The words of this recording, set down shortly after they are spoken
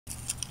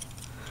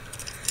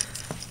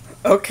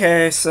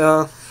Okay,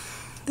 so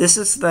this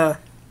is the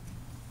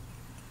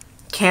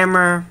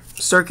camera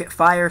circuit,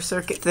 fire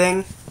circuit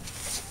thing.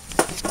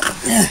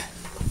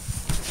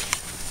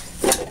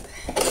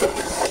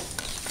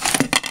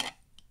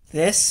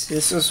 This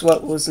is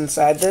what was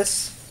inside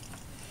this.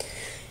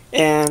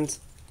 And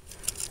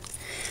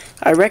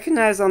I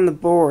recognize on the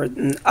board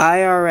an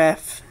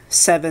IRF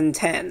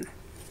 710.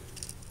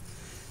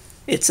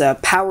 It's a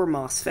power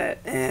MOSFET,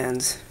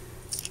 and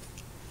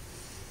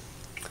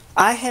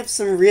I have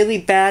some really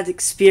bad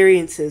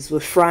experiences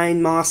with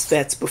frying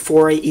MOSFETs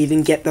before I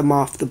even get them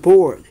off the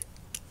board.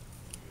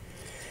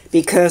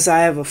 Because I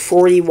have a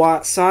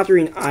 40-watt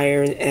soldering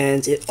iron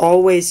and it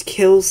always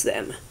kills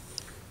them.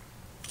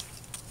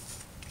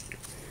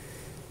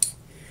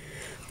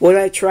 What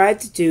I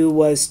tried to do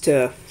was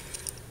to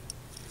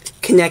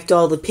connect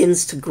all the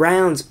pins to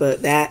grounds,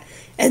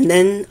 and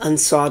then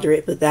unsolder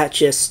it, but it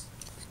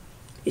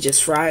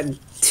just fried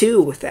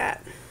too with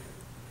that.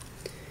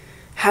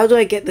 How do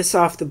I get this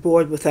off the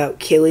board without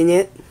killing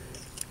it?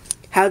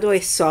 How do I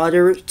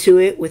solder to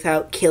it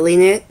without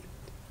killing it?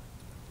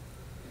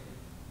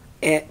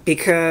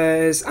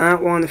 Because I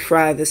don't want to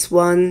fry this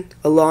one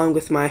along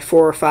with my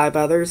 4 or 5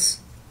 others.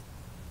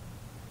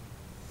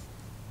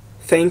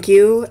 Thank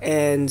you,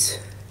 and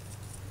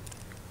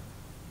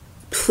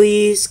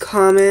please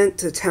comment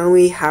to tell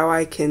me how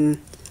I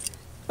can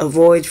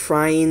avoid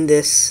frying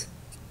this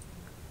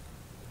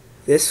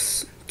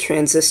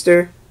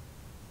transistor.